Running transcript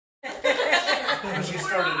She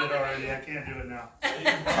started it already. I can't do it now.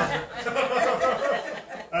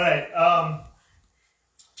 All right.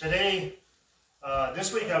 Today,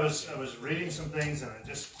 this week I was reading some things, and it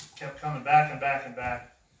just kept coming back and back and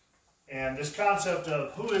back. And this concept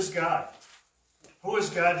of who is God? Who is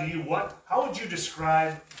God to you? How would you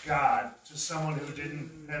describe God to someone who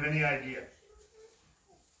didn't have any idea?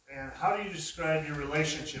 And how do you describe your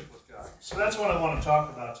relationship with God? So that's what I want to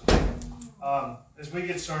talk about today. As we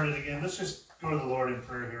get started again, let's just go to the Lord in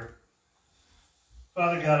prayer here.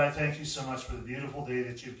 Father God, I thank you so much for the beautiful day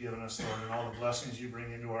that you've given us, Lord, and all the blessings you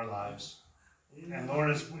bring into our lives. And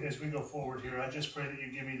Lord, as we go forward here, I just pray that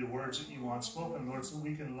you give me the words that you want spoken, Lord, so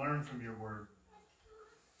we can learn from your word.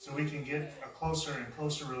 So we can get a closer and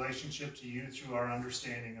closer relationship to you through our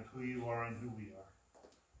understanding of who you are and who we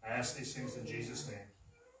are. I ask these things in Jesus' name.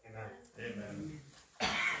 Amen. Amen.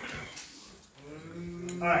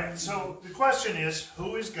 All right, so the question is,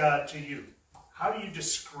 who is God to you? How do you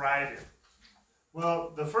describe him?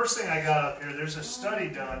 Well, the first thing I got up here, there's a study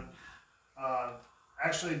done,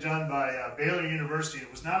 actually done by Baylor University. It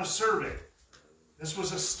was not a survey. This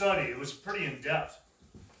was a study. It was pretty in-depth.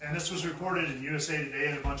 And this was reported in USA Today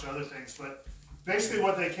and a bunch of other things. But basically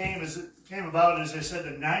what they came about is they said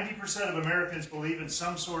that 90% of Americans believe in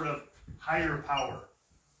some sort of higher power.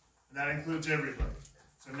 And that includes everybody.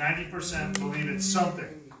 So 90% believe in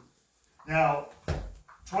something. Now,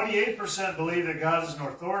 28% believe that God is an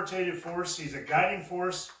authoritative force. He's a guiding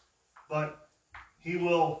force, but he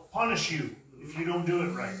will punish you if you don't do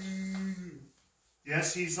it right.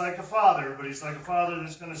 Yes, he's like a father, but he's like a father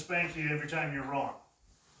that's going to spank you every time you're wrong.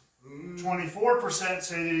 24%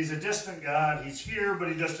 say that he's a distant God. He's here, but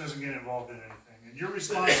he just doesn't get involved in anything. And you're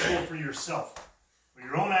responsible for yourself, for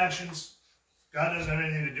your own actions. God doesn't have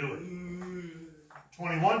anything to do with it.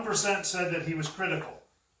 21% said that he was critical.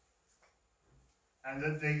 And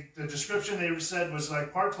that the description they said was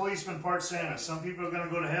like part policeman, part Santa. Some people are going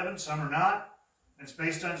to go to heaven, some are not. And it's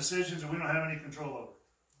based on decisions that we don't have any control over.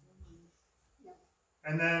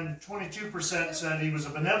 And then 22% said he was a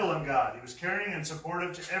benevolent God. He was caring and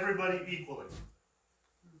supportive to everybody equally.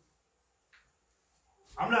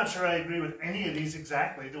 I'm not sure I agree with any of these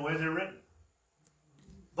exactly the way they're written.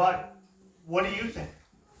 But what do you think?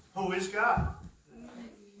 Who is God?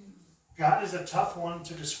 God is a tough one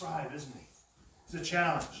to describe, isn't he? It's a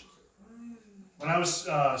challenge. When I was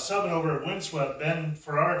subbing over at Windswept, Ben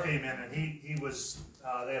Farrar came in, and he was,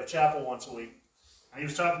 they have chapel once a week. And he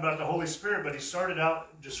was talking about the Holy Spirit, but he started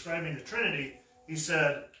out describing the Trinity. He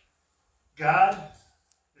said, God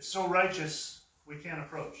is so righteous, we can't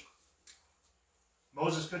approach.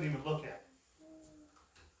 Moses couldn't even look at it.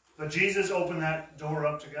 But Jesus opened that door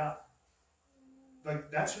up to God. But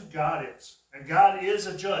that's who God is. And God is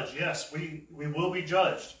a judge. Yes, we will be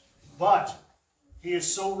judged. But he is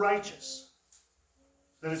so righteous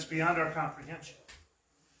that it's beyond our comprehension.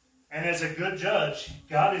 And as a good judge,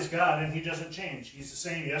 God is God, and he doesn't change. He's the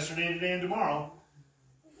same yesterday, today, and tomorrow.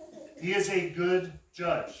 He is a good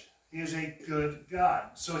judge. He is a good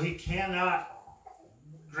God. So he cannot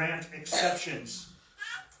grant exceptions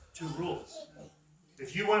to rules.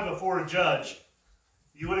 If you went before a judge,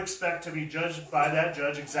 you would expect to be judged by that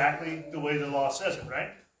judge exactly the way the law says it,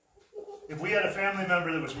 right? If we had a family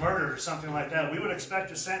member that was murdered or something like that, we would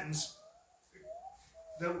expect a sentence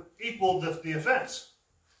that equaled the offense.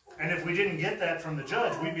 And if we didn't get that from the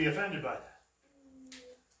judge, we'd be offended by that.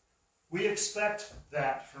 We expect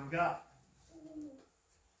that from God.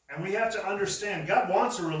 And we have to understand, God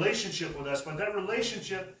wants a relationship with us, but that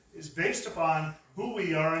relationship is based upon who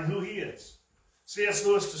we are and who he is. C.S.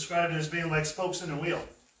 Lewis described it as being like spokes in a wheel.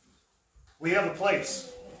 We have a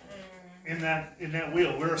place in that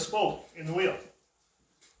wheel. We're a spoke in the wheel.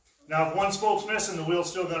 Now, if one spoke's missing, the wheel's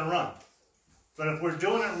still going to run. But if we're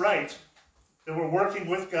doing it right, that we're working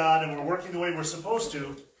with God and we're working the way we're supposed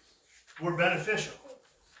to, we're beneficial.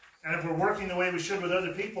 And if we're working the way we should with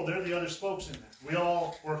other people, they're the other spokes in there. We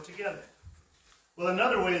all work together. Well,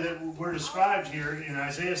 another way that we're described here in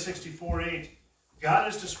Isaiah 64:8, God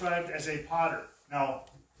is described as a potter. Now,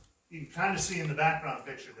 you can kind of see in the background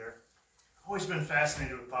picture there. I've always been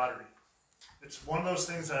fascinated with pottery. It's one of those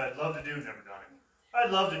things that I'd love to do, never done it.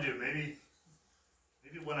 I'd love to do, maybe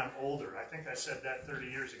when I'm older. I think I said that 30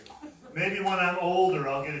 years ago. Maybe when I'm older,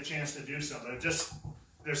 I'll get a chance to do something.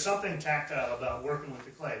 There's something tactile about working with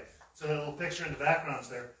the clay. So that little picture in the background's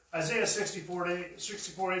there. Isaiah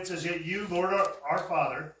 64:8 says, "Yet you, Lord, our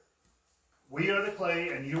Father, we are the clay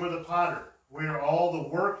and you are the potter. We are all the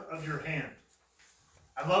work of your hand."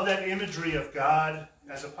 I love that imagery of God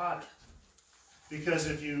as a potter. Because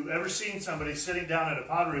if you've ever seen somebody sitting down at a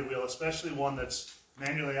pottery wheel, especially one that's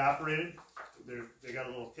manually operated, they got a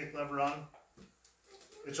little kick lever on them.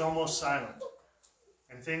 it's almost silent.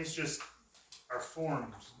 And things just are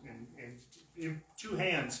formed. And two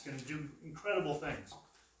hands can do incredible things.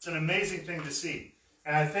 It's an amazing thing to see.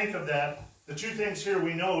 And I think of that. The two things here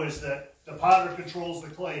we know is that the potter controls the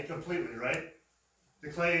clay completely, right? The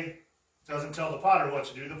clay doesn't tell the potter what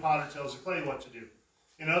to do. The potter tells the clay what to do.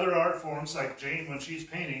 In other art forms, like Jane, when she's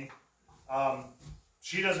painting,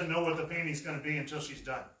 she doesn't know what the painting's going to be until she's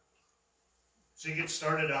done. She gets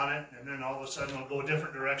started on it, and then all of a sudden it'll go a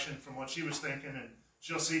different direction from what she was thinking, and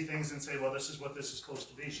she'll see things and say, well, this is what this is supposed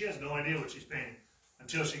to be. She has no idea what she's painting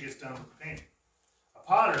until she gets done with the painting. A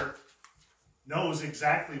potter knows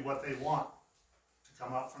exactly what they want to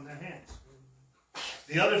come out from their hands.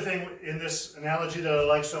 The other thing in this analogy that I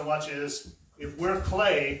like so much is, if we're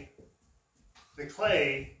clay, the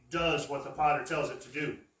clay does what the potter tells it to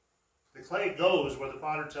do. The clay goes where the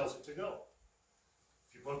potter tells it to go.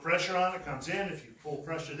 If you put pressure on, it comes in. If you pull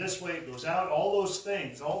pressure this way, it goes out. All those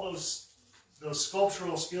things, all those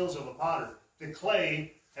sculptural skills of a potter, the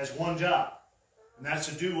clay has one job, and that's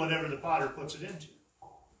to do whatever the potter puts it into.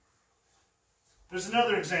 There's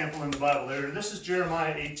another example in the Bible there. This is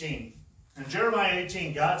Jeremiah 18. In Jeremiah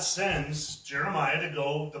 18, God sends Jeremiah to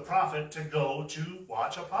go, the prophet, to go to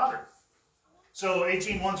watch a potter. So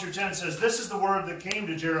 18:1-10 says, this is the word that came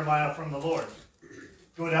to Jeremiah from the Lord.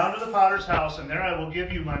 Go down to the potter's house, and there I will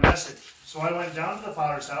give you my message. So I went down to the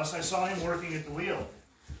potter's house. I saw him working at the wheel.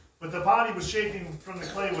 But the pot he was shaping from the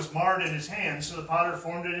clay was marred in his hand, so the potter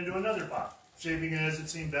formed it into another pot, shaping it as it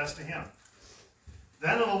seemed best to him.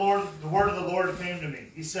 Then the word of the Lord came to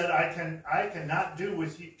me. He said, Can I not do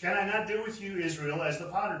with you, Israel, as the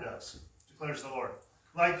potter does, declares the Lord.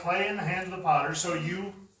 Like clay in the hand of the potter, so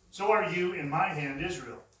are you in my hand,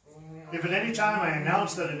 Israel. If at any time I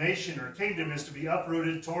announce that a nation or kingdom is to be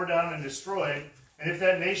uprooted, torn down, and destroyed, and if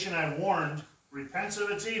that nation I warned repents of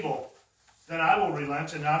its evil, then I will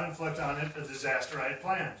relent and not inflict on it the disaster I had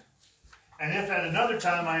planned. And if at another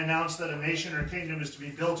time I announce that a nation or kingdom is to be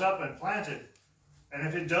built up and planted, and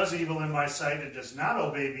if it does evil in my sight and does not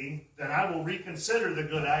obey me, then I will reconsider the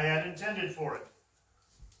good I had intended for it.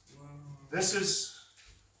 This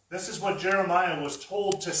is what Jeremiah was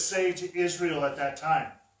told to say to Israel at that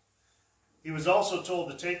time. He was also told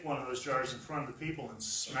to take one of those jars in front of the people and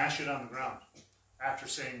smash it on the ground after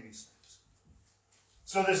saying these things.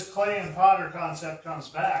 So this clay and potter concept comes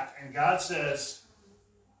back, and God says,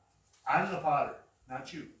 I'm the potter,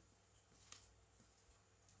 not you.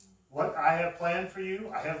 What I have planned for you,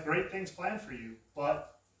 I have great things planned for you,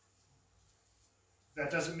 but that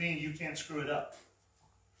doesn't mean you can't screw it up.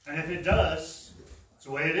 And if it does, it's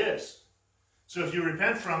the way it is. So if you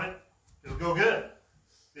repent from it, it'll go good.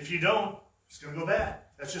 If you don't, it's going to go bad.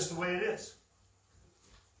 That's just the way it is.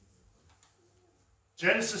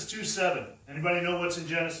 Genesis 2:7. Anybody know what's in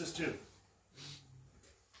Genesis 2?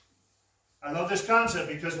 I love this concept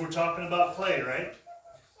because we're talking about clay, right?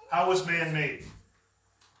 How was man made?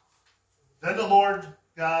 Then the Lord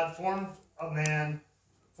God formed a man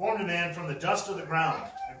from the dust of the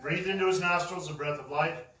ground and breathed into his nostrils the breath of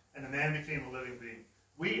life, and the man became a living being.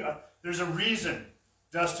 There's a reason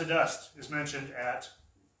dust to dust is mentioned at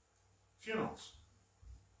funerals.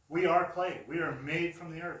 We are clay. We are made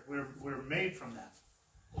from the earth. We're made from that.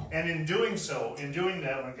 And in doing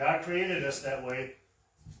that, when God created us that way,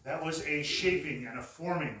 that was a shaping and a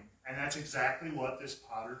forming. And that's exactly what this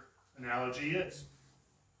potter analogy is.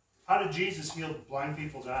 How did Jesus heal blind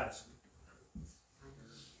people's eyes?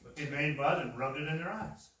 He made mud and rubbed it in their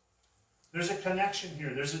eyes. There's a connection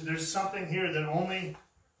here. There's something here that only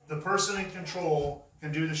the person in control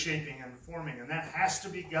can do the shaping and the forming, and that has to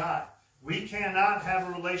be God. We cannot have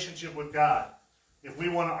a relationship with God if we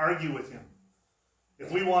want to argue with him,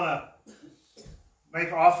 if we want to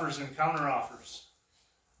make offers and counter offers.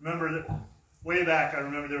 Remember that way back, I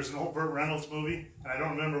remember there was an old Burt Reynolds movie, and I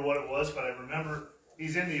don't remember what it was, but I remember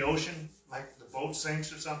he's in the ocean, like the boat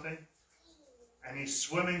sinks or something, and he's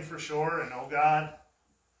swimming for shore, and oh God,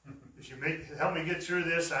 if you help me get through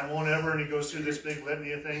this, I won't ever, and he goes through this big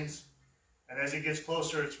litany of things, and as he gets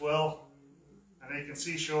closer, it's well, and then he can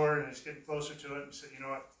see shore, and he's getting closer to it, and he said, you know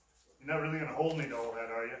what, you're not really going to hold me to all that,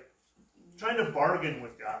 are you? Trying to bargain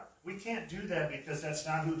with God. We can't do that because that's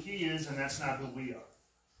not who he is, and that's not who we are.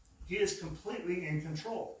 He is completely in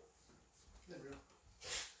control.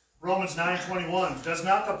 Romans 9:21, does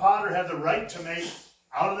not the potter have the right to make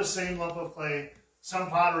out of the same lump of clay some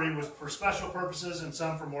pottery for special purposes and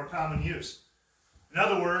some for more common use? In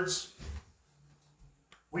other words,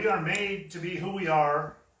 we are made to be who we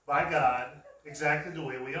are by God, exactly the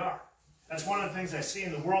way we are. That's one of the things I see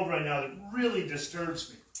in the world right now that really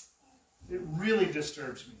disturbs me. It really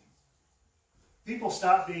disturbs me. People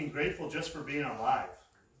stop being grateful just for being alive.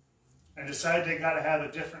 and decide they got to have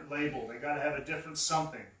a different label. They got to have a different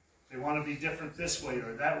something. They want to be different this way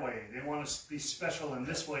or that way. They want to be special in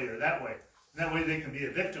this way or that way. And that way they can be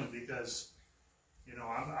a victim because, you know,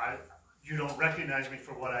 you don't recognize me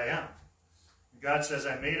for what I am. God says,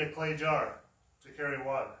 I made a clay jar to carry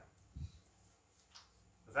water.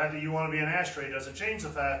 The fact that you want to be an ashtray doesn't change the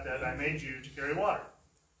fact that I made you to carry water.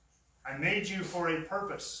 I made you for a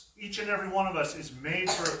purpose. Each and every one of us is made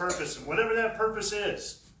for a purpose. And whatever that purpose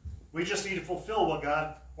is, we just need to fulfill what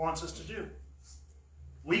God wants us to do.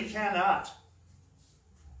 We cannot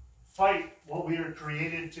fight what we are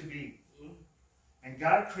created to be. And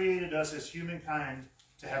God created us as humankind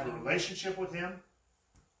to have a relationship with Him,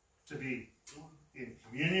 to be in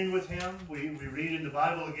communion with Him. We read in the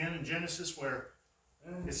Bible again in Genesis where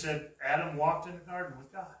it said Adam walked in the garden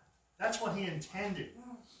with God. That's what He intended.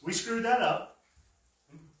 We screwed that up.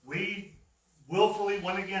 We willfully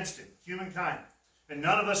went against it, humankind. And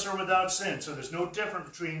none of us are without sin. So there's no difference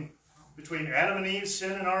between Adam and Eve's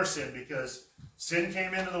sin and our sin, because sin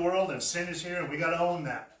came into the world and sin is here, and we got to own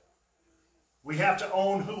that. We have to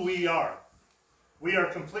own who we are. We are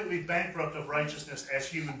completely bankrupt of righteousness as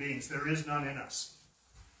human beings. There is none in us.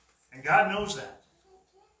 And God knows that.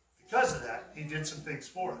 Because of that, He did some things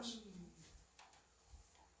for us.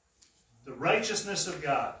 The righteousness of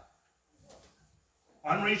God,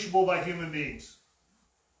 unreachable by human beings.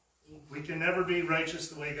 We can never be righteous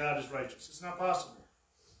the way God is righteous. It's not possible.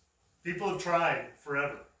 People have tried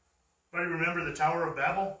forever. Anybody remember the Tower of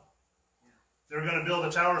Babel? They were going to build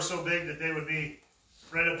a tower so big that they would be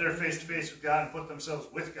right up there face to face with God and put themselves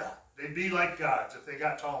with God. They'd be like gods if they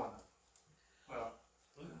got tall enough. Well,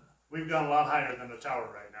 we've gone a lot higher than the tower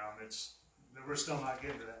right now, and we're still not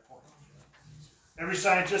getting to that point. Every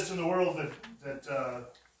scientist in the world that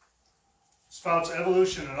spouts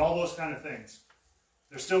evolution and all those kind of things,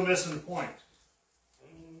 they're still missing the point.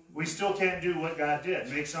 We still can't do what God did,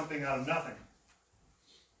 make something out of nothing.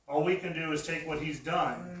 All we can do is take what He's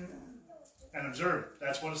done and observe it.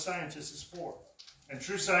 That's what a scientist is for. And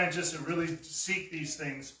true scientists that really seek these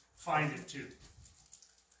things find it too.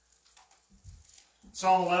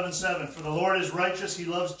 Psalm 11:7, for the Lord is righteous, He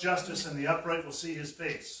loves justice, and the upright will see His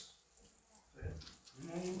face.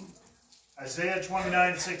 Isaiah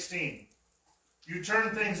 29:16, you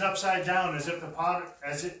turn things upside down as if the potter,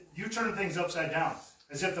 as if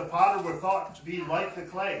the potter were thought to be like the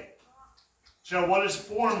clay. Shall what is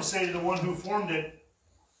formed say to the one who formed it,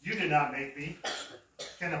 you did not make me?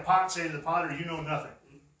 Can the pot say to the potter, you know nothing?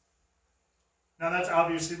 Now that's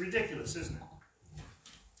obviously ridiculous, isn't it?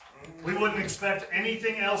 We wouldn't expect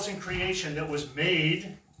anything else in creation that was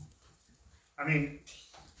made. I mean,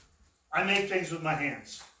 I make things with my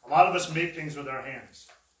hands. A lot of us make things with our hands.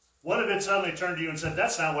 What if it suddenly turned to you and said,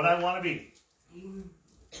 that's not what I want to be?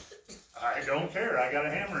 I don't care. I got a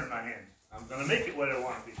hammer in my hand. I'm going to make it what I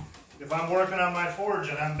want to be. If I'm working on my forge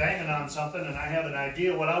and I'm banging on something and I have an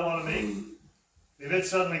idea what I want to make, if it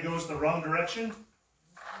suddenly goes the wrong direction,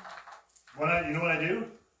 you know what I do?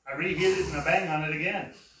 I reheat it and I bang on it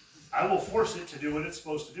again. I will force it to do what it's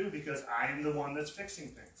supposed to do because I am the one that's fixing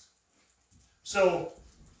things. So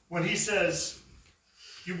when He says,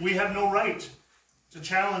 we have no right to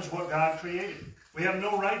challenge what God created. We have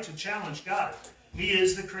no right to challenge God. He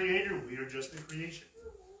is the creator. We are just the creation.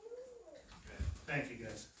 Okay. Thank you,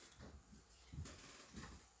 guys.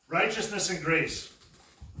 Righteousness and grace.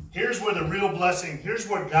 Here's where the real blessing, here's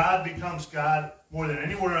where God becomes God more than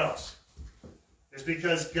anywhere else. It's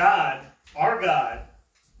because God, our God,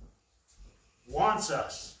 wants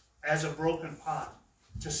us as a broken pot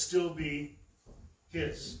to still be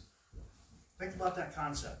His. Think about that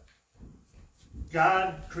concept.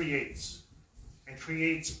 God creates, and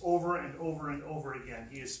creates over and over and over again.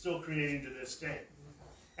 He is still creating to this day.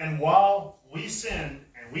 And while we sinned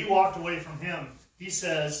and we walked away from Him, He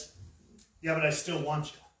says, yeah, but I still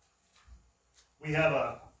want you. We have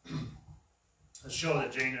a show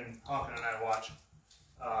that Jane and Hawken and I watch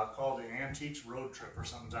called The Antiques Road Trip or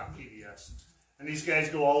something on PBS. And these guys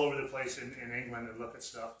go all over the place in England and look at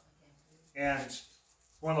stuff. And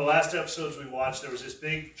one of the last episodes we watched, there was this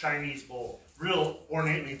big Chinese bowl, real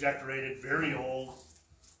ornately decorated, very old,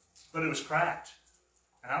 but it was cracked.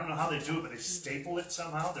 And I don't know how they do it, but they staple it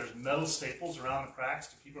somehow. There's metal staples around the cracks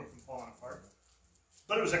to keep them from falling apart.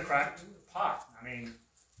 But it was a cracked pot. I mean,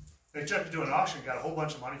 they took it to an auction, got a whole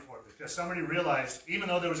bunch of money for it because somebody realized, even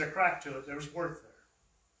though there was a crack to it, there was worth there.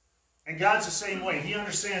 And God's the same way. He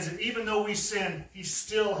understands that even though we sin, He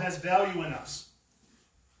still has value in us.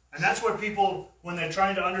 And that's where people, when they're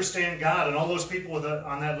trying to understand God, and all those people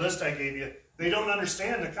on that list I gave you, they don't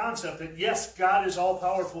understand the concept that, yes, God is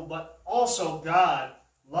all-powerful, but also God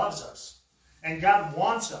loves us. And God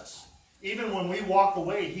wants us. Even when we walk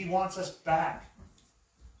away, he wants us back.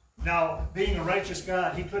 Now, being a righteous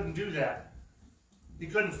God, he couldn't do that. He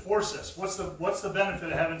couldn't force us. What's the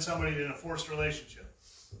benefit of having somebody in a forced relationship?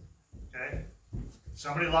 Okay?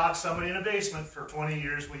 Somebody locks somebody in a basement for 20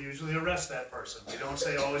 years, we usually arrest that person. We don't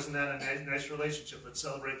say, oh, isn't that a nice relationship? Let's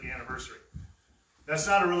celebrate the anniversary. That's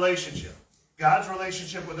not a relationship. God's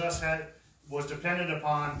relationship with us was dependent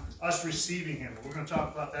upon us receiving him. We're going to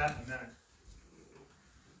talk about that in a minute.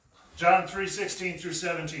 John 3:16 through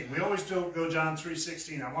 17. We always don't go John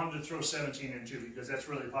 3:16. I wanted to throw 17 in too because that's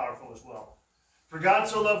really powerful as well. For God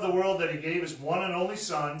so loved the world that he gave his one and only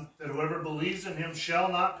Son, that whoever believes in him shall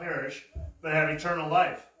not perish, but have eternal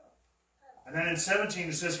life. And then in 17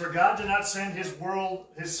 it says, for God did not send his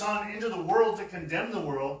Son into the world to condemn the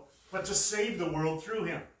world, but to save the world through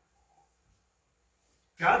him.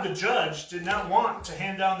 God the judge did not want to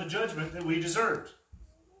hand down the judgment that we deserved.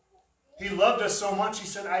 He loved us so much, he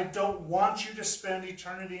said, I don't want you to spend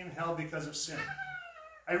eternity in hell because of sin.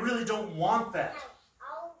 I really don't want that.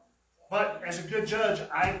 But as a good judge,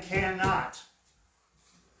 I cannot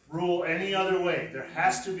rule any other way. There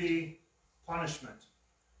has to be punishment.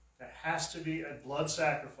 There has to be a blood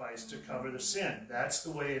sacrifice to cover the sin. That's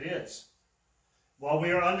the way it is. While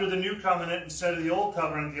we are under the new covenant instead of the old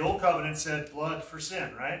covenant said blood for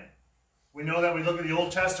sin, right? We know that. We look at the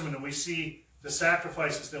Old Testament and we see the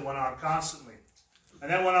sacrifices that went on constantly.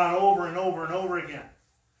 And that went on over and over and over again.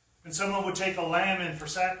 And someone would take a lamb in for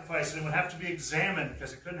sacrifice and it would have to be examined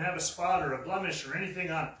because it couldn't have a spot or a blemish or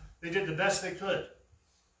anything on it. They did the best they could.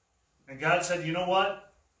 And God said, you know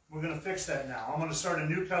what? We're going to fix that now. I'm going to start a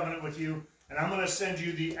new covenant with you, and I'm going to send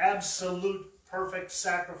you the absolute perfect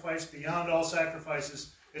sacrifice beyond all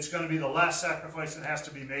sacrifices. It's going to be the last sacrifice that has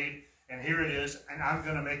to be made, and here it is, and I'm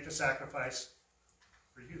going to make the sacrifice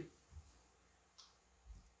for you.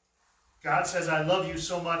 God says, I love you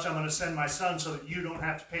so much, I'm going to send my Son so that you don't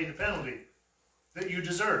have to pay the penalty that you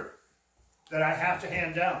deserve, that I have to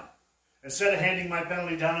hand down. Instead of handing my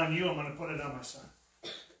penalty down on you, I'm going to put it on my Son.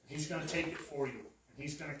 He's going to take it for you, and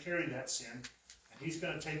he's going to carry that sin, and he's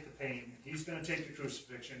going to take the pain, and he's going to take the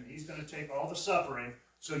crucifixion, and he's going to take all the suffering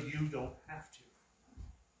so you don't have to.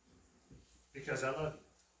 Because I love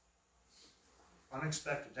you.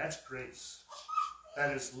 Unexpected. That's grace.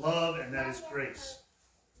 That is love, and that is grace.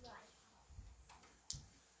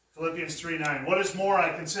 Philippians 3:9. What is more,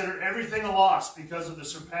 I consider everything a loss because of the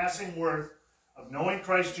surpassing worth of knowing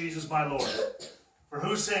Christ Jesus my Lord, for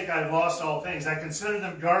whose sake I have lost all things. I consider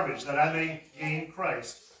them garbage, that I may gain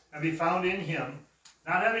Christ and be found in him,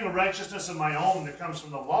 not having a righteousness of my own that comes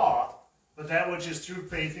from the law, but that which is through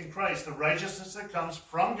faith in Christ, the righteousness that comes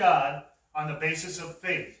from God on the basis of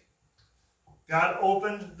faith. God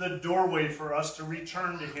opened the doorway for us to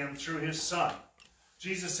return to him through his Son.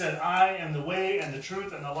 Jesus said, I am the way and the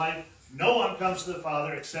truth and the life. No one comes to the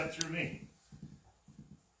Father except through me.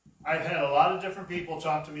 I've had a lot of different people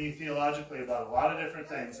talk to me theologically about a lot of different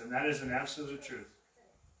things, and that is an absolute truth.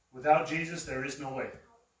 Without Jesus, there is no way.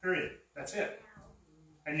 Period. That's it.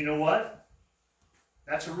 And you know what?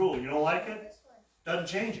 That's a rule. You don't like it? Doesn't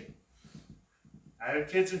change it. I have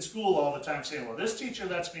kids in school all the time saying, well, this teacher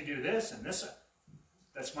lets me do this and this.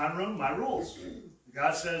 That's my room, my rules.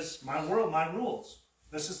 God says, my world, my rules.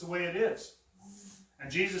 This is the way it is.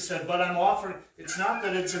 And Jesus said, but I'm offering, it's not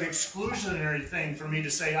that it's an exclusionary thing for me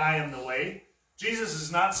to say I am the way. Jesus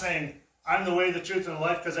is not saying, I'm the way, the truth, and the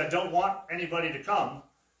life because I don't want anybody to come.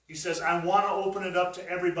 He says, I want to open it up to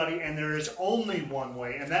everybody, and there is only one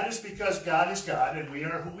way, and that is because God is God and we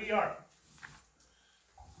are who we are.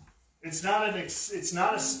 That's not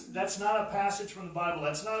a passage from the Bible.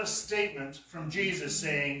 That's not a statement from Jesus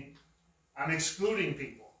saying, I'm excluding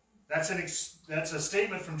people. That's a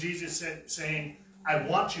statement from Jesus saying, I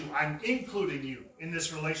want you, I'm including you in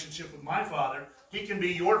this relationship with my Father. He can be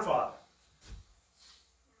your Father.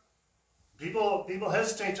 People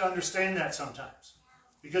hesitate to understand that sometimes.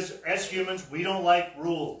 Because as humans, we don't like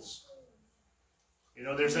rules. You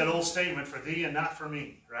know, there's that old statement, for thee and not for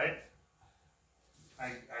me, right?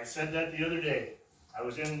 I said that the other day. I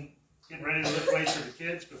was getting ready to lift weights for the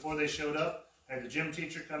kids before they showed up. I had the gym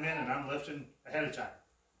teacher come in, and I'm lifting ahead of time.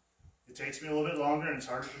 It takes me a little bit longer, and it's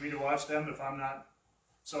harder for me to watch them if I'm not.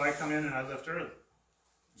 So I come in and I lift early.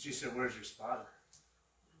 And she said, where's your spotter?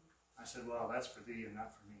 I said, well, that's for thee and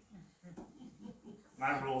not for me.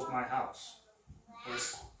 My rule's my house. Of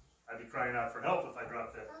course, I'd be crying out for help if I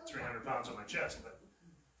dropped that 300 pounds on my chest.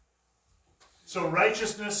 So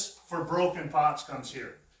righteousness for broken pots comes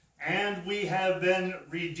here. And we have been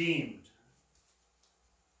redeemed.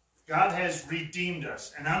 God has redeemed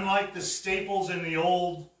us. And unlike the staples in the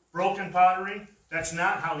old broken pottery, that's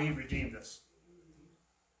not how he redeemed us.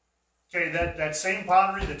 Okay, that same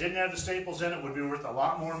pottery that didn't have the staples in it would be worth a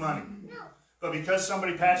lot more money. But because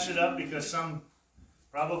somebody patched it up, because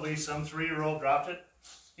probably some 3-year-old dropped it,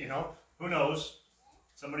 who knows?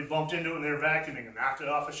 Somebody bumped into it when they were vacuuming and knocked it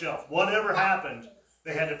off a shelf. Whatever happened,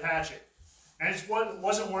 they had to patch it. And it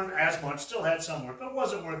wasn't worth as much, still had some worth, but it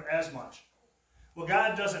wasn't worth as much. Well,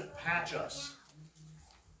 God doesn't patch us.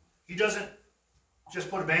 He doesn't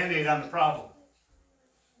just put a Band-Aid on the problem.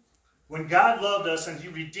 When God loved us and He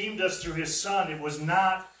redeemed us through His Son, it was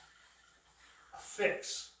not a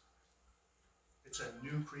fix. It's a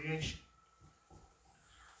new creation.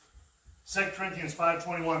 2 Corinthians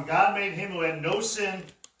 5:21, God made Him who had no sin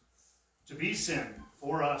to be sin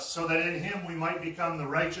for us, so that in Him we might become the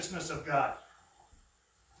righteousness of God.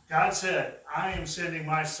 God said, I am sending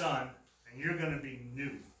my Son, and you're going to be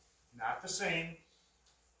new. Not the same,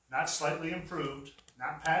 not slightly improved,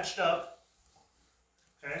 not patched up.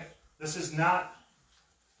 Okay? This is not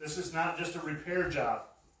just a repair job.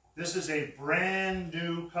 This is a brand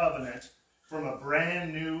new covenant from a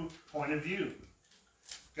brand new point of view.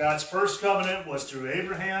 God's first covenant was through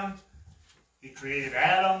Abraham. He created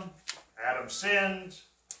Adam. Adam sinned.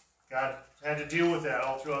 God had to deal with that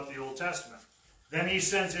all throughout the Old Testament. Then He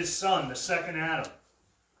sends His Son, the second Adam.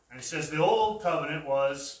 And He says the old covenant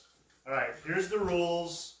was, all right, here's the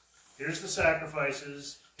rules. Here's the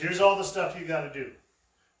sacrifices. Here's all the stuff you got to do.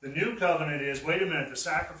 The new covenant is, wait a minute, the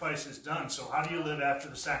sacrifice is done, so how do you live after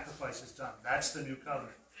the sacrifice is done? That's the new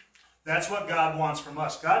covenant. That's what God wants from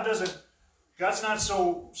us. God's not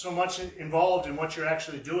so much involved in what you're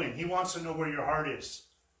actually doing. He wants to know where your heart is.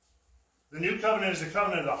 The new covenant is a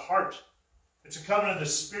covenant of the heart. It's a covenant of the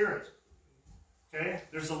Spirit. Okay?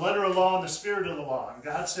 There's the letter of law and the spirit of the law. And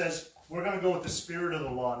God says, we're going to go with the spirit of the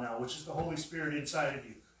law now, which is the Holy Spirit inside of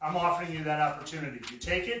you. I'm offering you that opportunity. You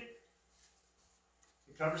take it,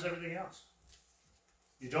 it covers everything else.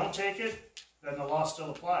 You don't take it, then the law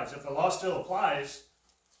still applies. If the law still applies,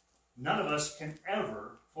 none of us can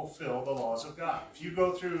ever fulfill the laws of God. If you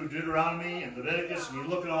go through Deuteronomy and Leviticus and you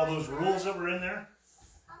look at all those rules that were in there,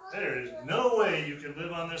 there is no way you can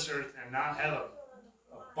live on this earth and not have a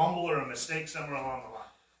bumble or a mistake somewhere along the line.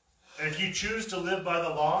 And if you choose to live by the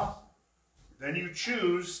law, then you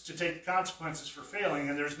choose to take the consequences for failing,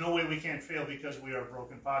 and there's no way we can't fail because we are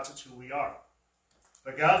broken pots. It's who we are.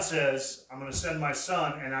 But God says, I'm going to send my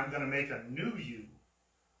Son, and I'm going to make a new you.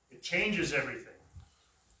 It changes everything.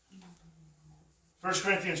 1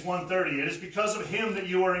 Corinthians 1:30, it is because of Him that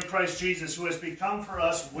you are in Christ Jesus, who has become for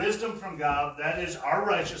us wisdom from God, that is our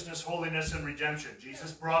righteousness, holiness, and redemption.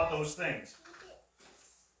 Jesus brought those things.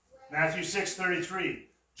 Matthew 6:33,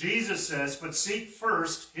 Jesus says, but seek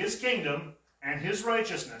first His kingdom and His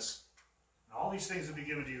righteousness, and all these things will be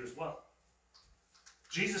given to you as well.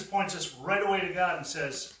 Jesus points us right away to God and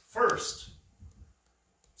says, first,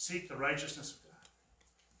 seek the righteousness of God.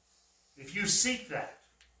 If you seek that,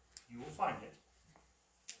 you will find it.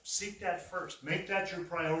 Seek that first. Make that your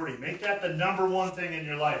priority. Make that the number one thing in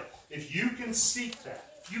your life. If you can seek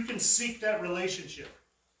that, if you can seek that relationship,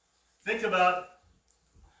 think about,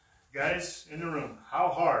 guys in the room, how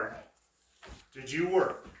hard did you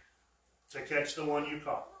work to catch the one you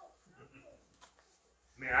caught?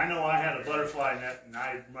 I mean, I know I had a butterfly net and I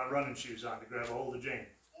had my running shoes on to grab a hold of Jane.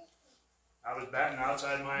 I was batting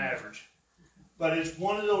outside my average. But it's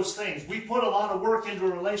one of those things. We put a lot of work into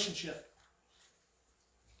a relationship.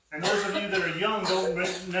 And those of you that are young don't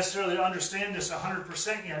necessarily understand this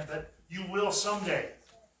 100% yet, but you will someday.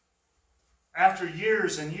 After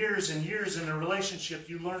years and years and years in a relationship,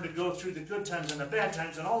 you learn to go through the good times and the bad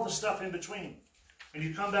times and all the stuff in between. And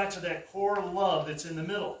you come back to that core love that's in the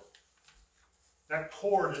middle. That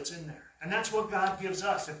core that's in there. And that's what God gives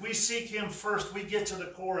us. If we seek Him first, we get to the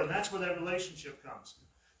core, and that's where that relationship comes.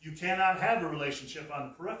 You cannot have a relationship on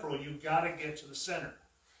the peripheral. You've got to get to the center.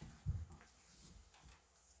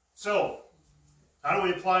 So, how do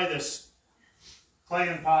we apply this clay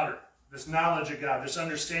and potter, this knowledge of God, this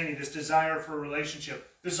understanding, this desire for a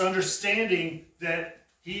relationship, this understanding that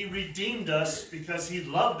He redeemed us because He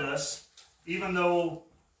loved us, even though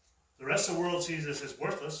the rest of the world sees us as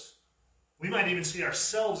worthless? We might even see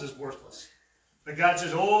ourselves as worthless. But God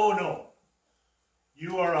says, oh no,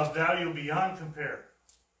 you are of value beyond compare.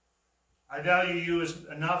 I value you as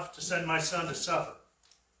enough to send my Son to suffer.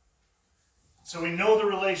 So we know the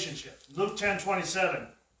relationship. Luke 10:27,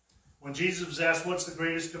 when Jesus was asked, what's the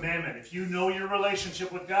greatest commandment? If you know your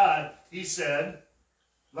relationship with God, He said,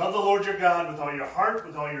 love the Lord your God with all your heart,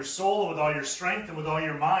 with all your soul, and with all your strength, and with all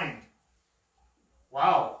your mind.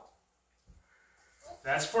 Wow.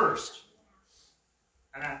 That's first.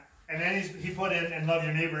 And then he put in, and love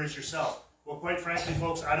your neighbor as yourself. Well, quite frankly,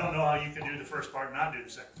 folks, I don't know how you can do the first part and not do the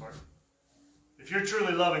second part. If you're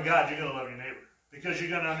truly loving God, you're going to love your neighbor because you're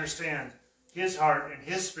going to understand his heart and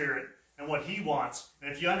his spirit and what he wants.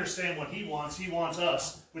 And if you understand what he wants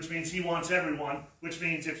us, which means he wants everyone, which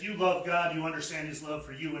means if you love God, you understand his love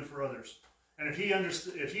for you and for others. And if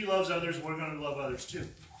he loves others, we're going to love others too.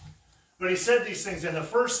 But he said these things, and the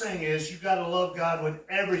first thing is you've got to love God with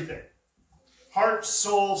everything. Heart,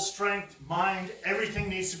 soul, strength, mind, everything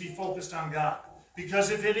needs to be focused on God.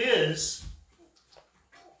 Because if it is,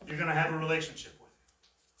 you're going to have a relationship with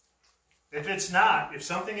him. If it's not, if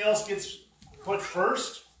something else gets put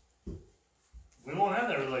first, we won't have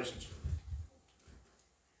that relationship.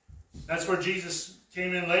 That's where Jesus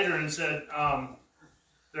came in later and said,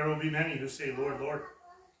 there will be many who say, Lord, Lord,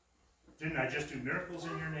 didn't I just do miracles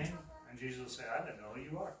in your name? And Jesus will say, I didn't know who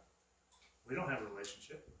you are. We don't have a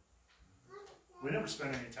relationship. We never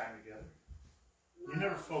spent any time together. You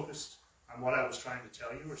never focused on what I was trying to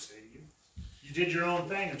tell you or say to you. You did your own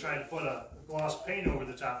thing and tried to put a gloss paint over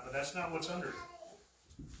the top, but that's not what's under it.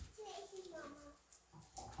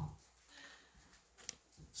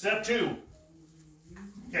 Step 2.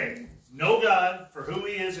 Okay, know God for who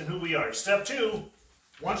he is and who we are. Step 2,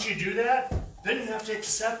 once you do that, then you have to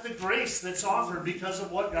accept the grace that's offered because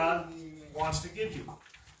of what God wants to give you.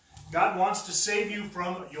 God wants to save you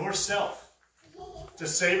from yourself. To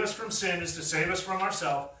save us from sin is to save us from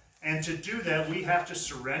ourselves. And to do that, we have to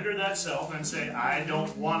surrender that self and say, I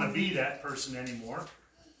don't want to be that person anymore.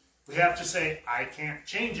 We have to say, I can't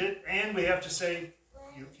change it. And we have to say,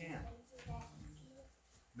 you can.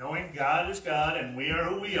 Knowing God is God and we are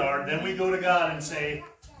who we are, then we go to God and say,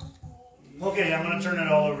 okay, I'm going to turn it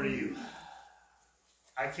all over to you.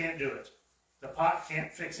 I can't do it. The pot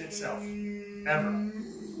can't fix itself, ever.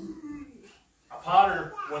 A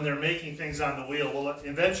potter, when they're making things on the wheel, well,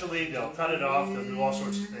 eventually they'll cut it off, they'll do all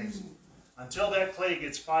sorts of things. Until that clay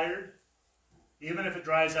gets fired, even if it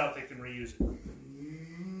dries out, they can reuse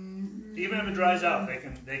it. Even if it dries out, they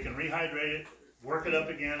can rehydrate it, work it up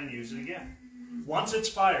again, and use it again. Once it's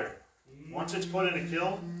fired, once it's put in a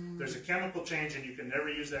kiln, there's a chemical change and you can never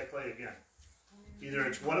use that clay again. Either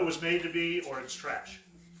it's what it was made to be or it's trash.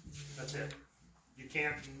 That's it. You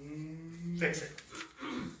can't fix it.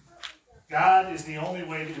 God is the only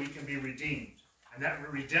way that we can be redeemed. And that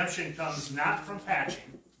redemption comes not from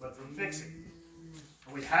patching, but from fixing.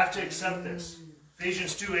 And we have to accept this.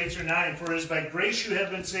 Ephesians 2, 8 through 9, for it is by grace you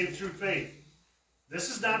have been saved through faith. This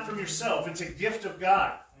is not from yourself. It's a gift of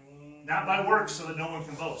God. Not by works so that no one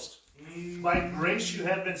can boast. By grace you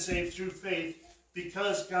have been saved through faith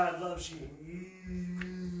because God loves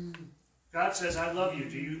you. God says, I love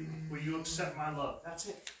you. Will you accept my love? That's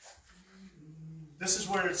it. This is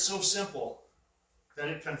where it's so simple that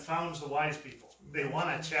it confounds the wise people. They want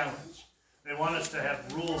a challenge. They want us to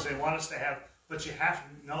have rules. They want us to have, but you have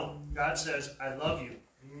to know. God says, I love you.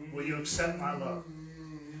 Will you accept my love?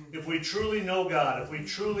 If we truly know God, if we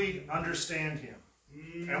truly understand him,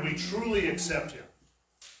 and we truly accept him,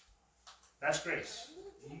 that's grace.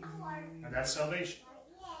 And that's salvation.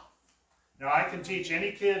 Now, I can teach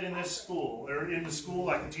any kid in this school, or in the school,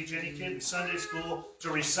 I can teach any kid in Sunday school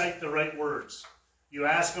to recite the right words. You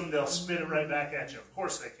ask them, they'll spit it right back at you. Of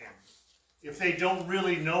course they can. If they don't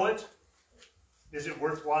really know it, is it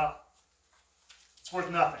worthwhile? It's worth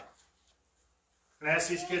nothing. And ask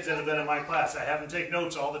these kids that have been in my class. I have them take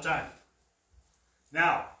notes all the time.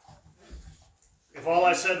 Now, if all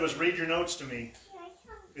I said was read your notes to me,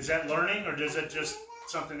 is that learning or is it just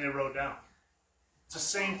something they wrote down? It's the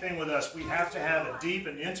same thing with us. We have to have a deep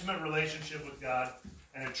and intimate relationship with God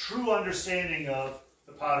and a true understanding of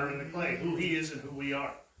the potter and the clay, who he is and who we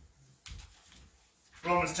are.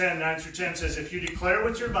 Romans 10, 9 through 10 says, if you declare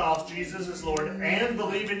with your mouth Jesus is Lord and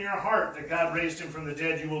believe in your heart that God raised him from the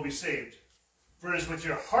dead, you will be saved. For it is with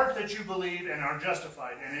your heart that you believe and are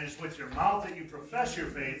justified, and it is with your mouth that you profess your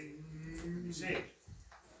faith and be saved.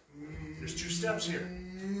 There's 2 steps here.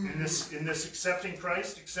 In this accepting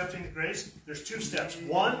Christ, accepting the grace, there's 2 steps.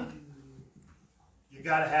 One, you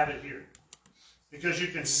got to have it here. Because you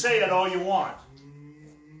can say it all you want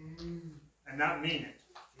and not mean it.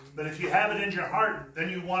 But if you have it in your heart, then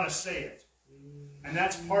you want to say it. And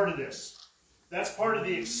that's part of this. That's part of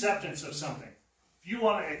the acceptance of something. If you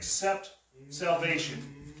want to accept salvation,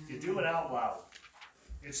 you do it out loud.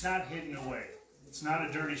 It's not hidden away. It's not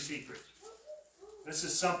a dirty secret. This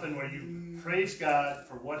is something where you praise God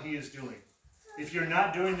for what he is doing. If you're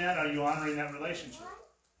not doing that, are you honoring that relationship?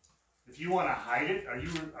 If you want to hide it, are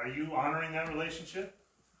you honoring that relationship?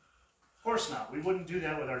 Of course not. We wouldn't do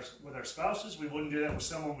that with our spouses. We wouldn't do that with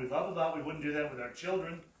someone we love about. We wouldn't do that with our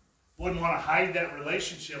children. Wouldn't want to hide that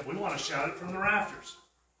relationship. We want to shout it from the rafters.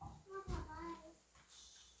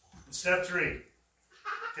 And step 3.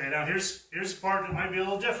 Okay, now here's the part that might be a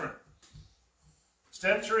little different.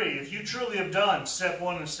 Step 3, if you truly have done step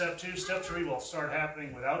 1 and step 2, step 3 will start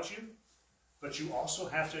happening without you, but you also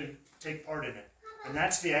have to take part in it. And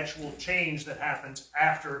that's the actual change that happens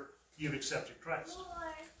after you've accepted Christ.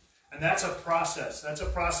 And that's a process. That's a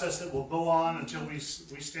process that will go on until we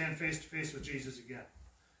stand face to face with Jesus again.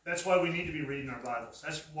 That's why we need to be reading our Bibles.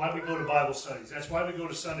 That's why we go to Bible studies. That's why we go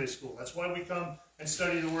to Sunday school. That's why we come and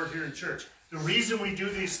study the Word here in church. The reason we do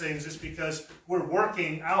these things is because we're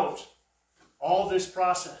working out all this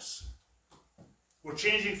process. We're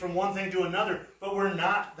changing from one thing to another, but we're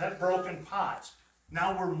not that broken pot.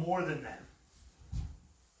 Now we're more than that.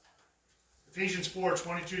 Ephesians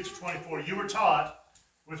 4:22-24, you were taught,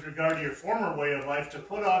 with regard to your former way of life, to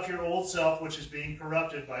put off your old self, which is being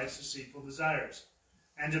corrupted by its deceitful desires,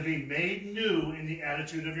 and to be made new in the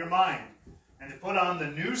attitude of your mind, and to put on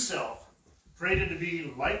the new self, created to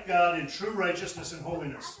be like God in true righteousness and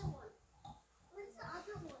holiness.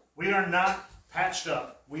 We are not patched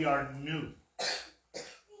up. We are new.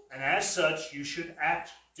 And as such, you should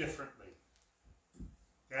act differently.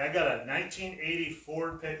 Okay, I got a 1980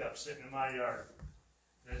 Ford pickup sitting in my yard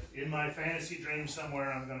that in my fantasy dream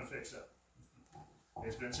somewhere I'm going to fix up.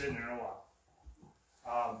 It's been sitting there a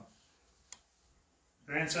while.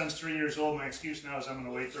 Grandson's 3 years old. My excuse now is I'm going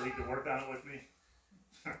to wait till he can work on it with me.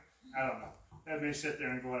 I don't know. That may sit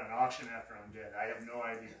there and go at an auction after I'm dead. I have no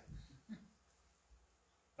idea.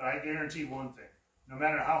 But I guarantee one thing. No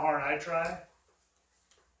matter how hard I try,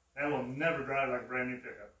 that will never drive like a brand new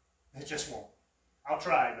pickup. It just won't. I'll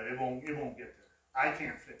try, but it won't get there. I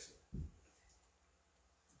can't fix it.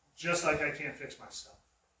 Just like I can't fix myself.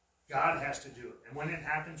 God has to do it. And when it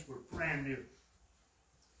happens, we're brand new.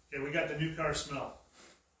 Okay, we got the new car smell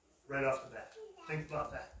right off the bat. Think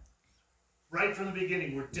about that. Right from the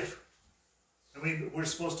beginning, we're different. And we're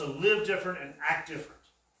supposed to live different and act different.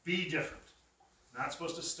 Be different. Not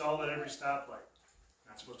supposed to stall at every stoplight.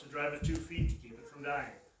 Not supposed to drive at 2 feet to keep it from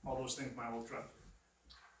dying. All those things my old truck did.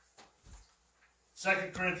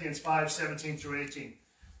 2 Corinthians 5:17-18.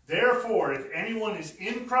 Therefore, if anyone is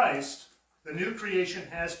in Christ, the new creation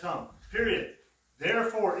has come. Period.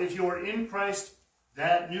 Therefore, if you are in Christ,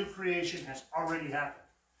 that new creation has already happened.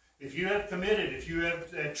 If you have committed, if you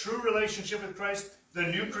have a true relationship with Christ, the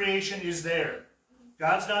new creation is there.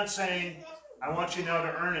 God's not saying, I want you now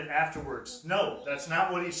to earn it afterwards. No, that's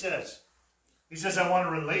not what he says. He says, I want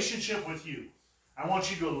a relationship with you. I want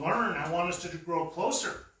you to learn. I want us to grow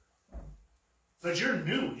closer. But you're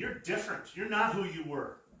new. You're different. You're not who you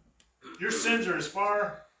were. Your sins are as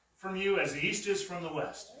far from you as the east is from the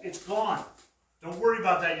west. It's gone. Don't worry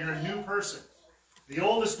about that. You're a new person. The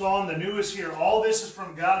old is gone. The new is here. All this is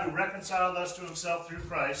from God who reconciled us to himself through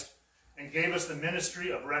Christ and gave us the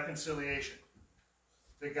ministry of reconciliation.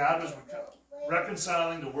 That God was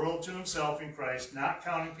reconciling the world to himself in Christ, not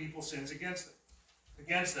counting people's sins against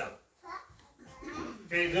them.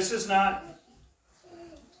 Okay, this is not,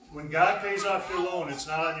 when God pays off your loan, it's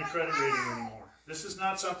not on your credit rating anymore. This is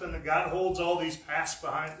not something that God holds all these past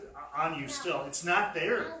on you still. It's not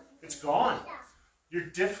there. It's gone. You're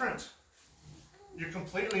different. You're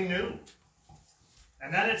completely new.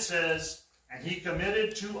 And then it says, and he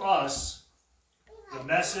committed to us the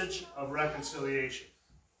message of reconciliation.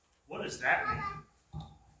 What does that mean?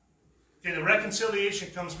 Okay, the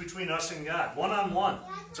reconciliation comes between us and God, one-on-one.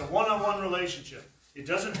 It's a one-on-one relationship. It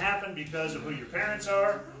doesn't happen because of who your parents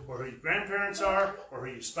are, or who your grandparents are, or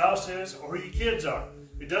who your spouse is, or who your kids are.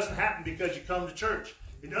 It doesn't happen because you come to church.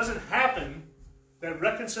 It doesn't happen, that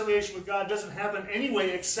reconciliation with God doesn't happen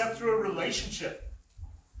anyway except through a relationship.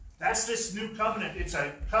 That's this new covenant. It's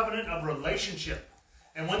a covenant of relationship.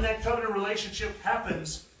 And when that covenant relationship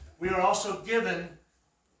happens, we are also given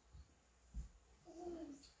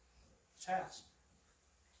a task.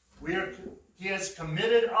 He has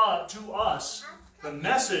committed to us the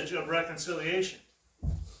message of reconciliation.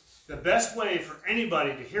 The best way for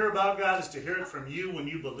anybody to hear about God is to hear it from you when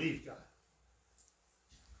you believe God.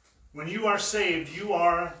 When you are saved, you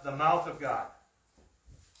are the mouth of God.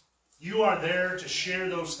 You are there to share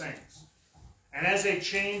those things. And as a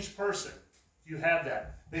changed person, you have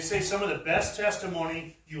that. They say some of the best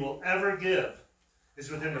testimony you will ever give is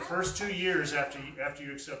within the first 2 years after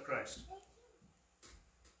you accept Christ.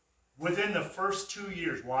 Within the first 2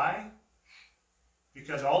 years. Why?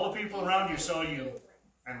 Because all the people around you saw you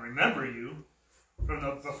and remember you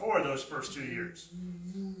from before those first 2 years.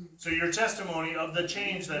 So your testimony of the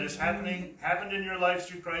change that is happened in your life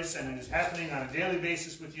through Christ, and it is happening on a daily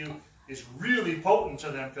basis with you, is really potent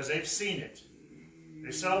to them because they've seen it.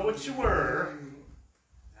 They saw what you were.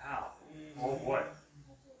 Now, oh boy.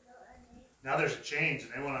 Now there's a change,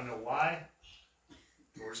 and they want to know why.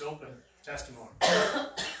 Doors open. Testimony.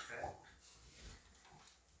 Okay?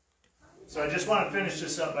 So I just want to finish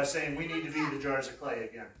this up by saying we need to be the jars of clay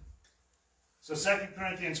again. So 2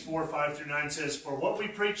 Corinthians 4, 5 through 9 says, "For what we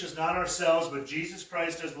preach is not ourselves, but Jesus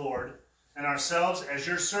Christ as Lord, and ourselves as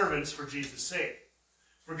your servants for Jesus' sake.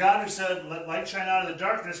 For God, who said, 'Let light shine out of the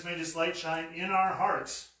darkness,' made his light shine in our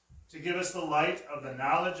hearts to give us the light of the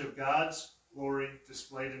knowledge of God's glory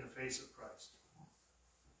displayed in the face of Christ."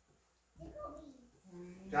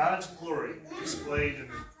 God's glory displayed in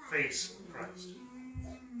the face of Christ.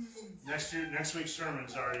 Next week's sermon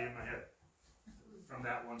is already in my head from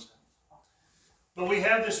that one sentence. But we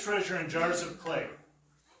have this treasure in jars of clay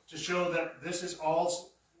to show that this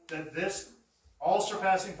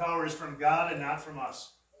all-surpassing power is from God and not from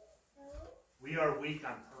us. We are weak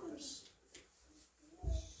on purpose.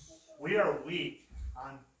 We are weak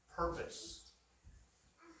on purpose.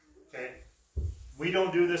 Okay? We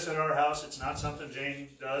don't do this at our house. It's not something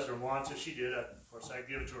Jane does or wants. If she did, of course, I'd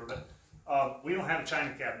give it to her. But we don't have a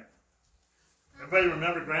china cabinet. Everybody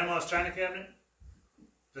remember Grandma's china cabinet?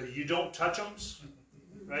 The you don't touch them's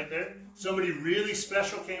right there. Somebody really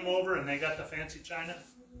special came over and they got the fancy china.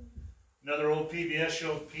 Another old PBS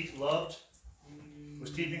show Pete loved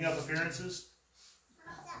was Keeping Up Appearances.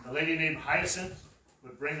 A lady named Hyacinth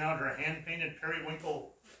would bring out her hand-painted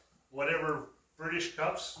periwinkle, whatever British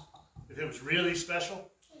cups, if it was really special.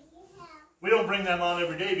 We don't bring them out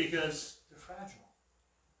every day because they're fragile.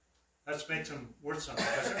 That makes them worth something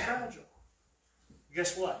because they're fragile.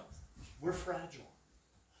 Guess what? We're fragile.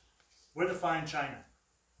 We're the fine china.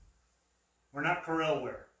 We're not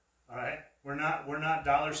Corelware, all right? We're not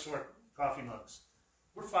dollar store coffee mugs.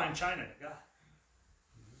 We're fine china to God.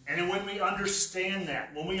 And when we understand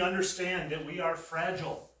that, when we understand that we are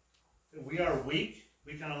fragile, that we are weak,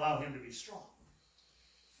 we can allow him to be strong.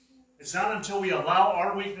 It's not until we allow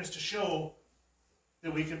our weakness to show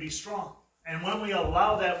that we can be strong. And when we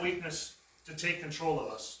allow that weakness to take control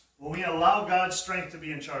of us, when we allow God's strength to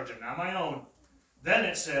be in charge of, not my own, then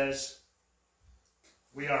it says,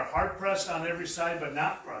 we are hard-pressed on every side but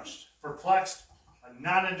not crushed, perplexed but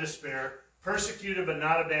not in despair, persecuted but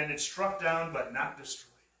not abandoned, struck down but not destroyed.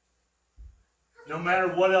 No matter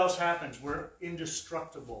what else happens, we're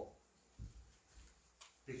indestructible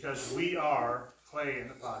because we are clay in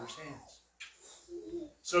the potter's hands.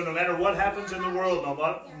 So no matter what happens in the world,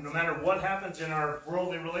 no matter what happens in our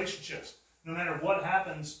worldly relationships, no matter what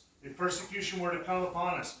happens if persecution were to come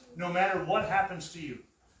upon us, no matter what happens to you,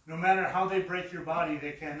 no matter how they break your body,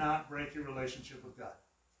 they cannot break your relationship with God.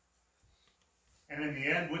 And in the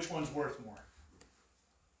end, which one's worth more?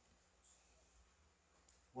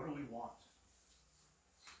 What do we want?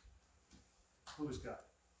 Who is God?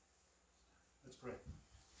 Let's pray.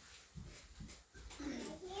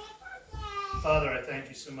 Father, I thank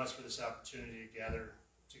you so much for this opportunity to gather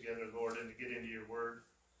together, Lord, and to get into your word.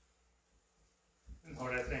 And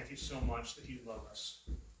Lord, I thank you so much that you love us.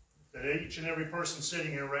 That each and every person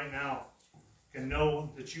sitting here right now can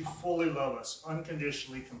know that you fully love us,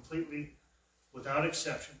 unconditionally, completely, without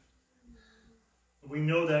exception. We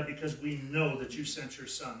know that because we know that you sent your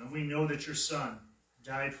Son. And we know that your Son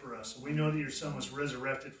died for us. And we know that your Son was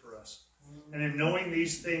resurrected for us. And in knowing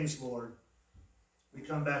these things, Lord, we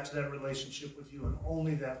come back to that relationship with you, and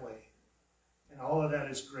only that way. And all of that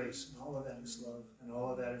is grace, and all of that is love, and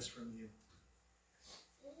all of that is from you.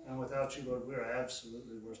 And without you, Lord, we're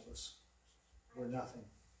absolutely worthless. We're nothing.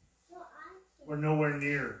 We're nowhere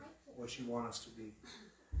near what you want us to be.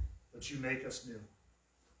 But you make us new.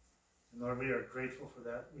 And Lord, we are grateful for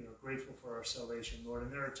that. We are grateful for our salvation, Lord.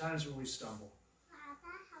 And there are times when we stumble.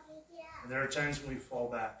 And there are times when we fall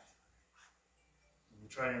back. And we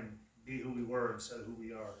try and be who we were instead of who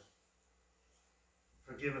we are.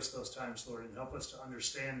 Forgive us those times, Lord, and help us to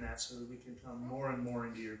understand that so that we can come more and more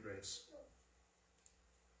into your grace.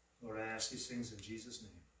 Lord, I ask these things in Jesus'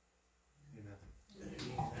 name.